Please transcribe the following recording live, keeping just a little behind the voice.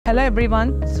Hello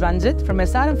everyone, this is Ranjith from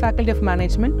SRM Faculty of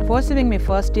Management, pursuing my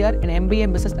first year in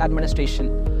MBA Business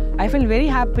Administration. I feel very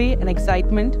happy and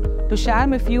excitement to share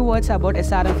my few words about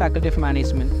SRM Faculty of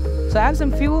Management. So I have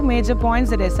some few major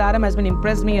points that SRM has been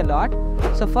impressed me a lot.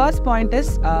 So first point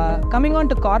is coming on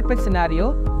to corporate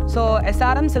scenario. So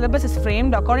SRM syllabus is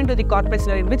framed according to the corporate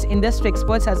scenario in which industry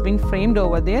experts has been framed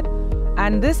over there.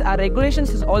 And this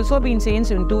regulations has also been changed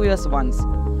in 2 years once.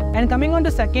 And coming on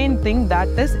to second thing, that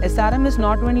is SRM is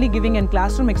not only giving a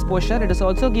classroom exposure, it is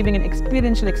also giving an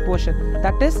experiential exposure.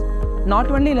 That is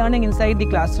not only learning inside the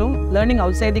classroom, learning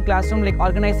outside the classroom, like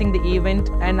organizing the event.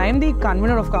 And I am the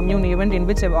convener of Commune event, in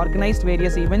which I have organized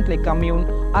various events like Commune,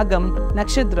 Agam,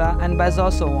 Nakshatra and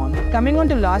Bazaar, so on. Coming on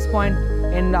to last point,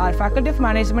 in our Faculty of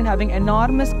Management having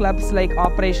enormous clubs like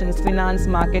operations, finance,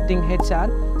 marketing, HR,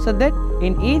 so that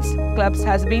in each clubs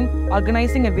has been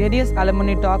organizing a various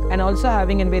alumni talk and also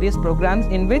having in various programs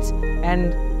in which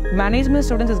and management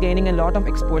students is gaining a lot of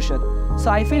exposure. So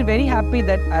I feel very happy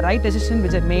that a right decision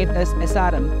which I made is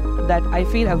SRM, that I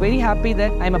feel very happy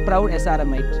that I'm a proud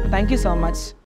SRMite. Thank you so much.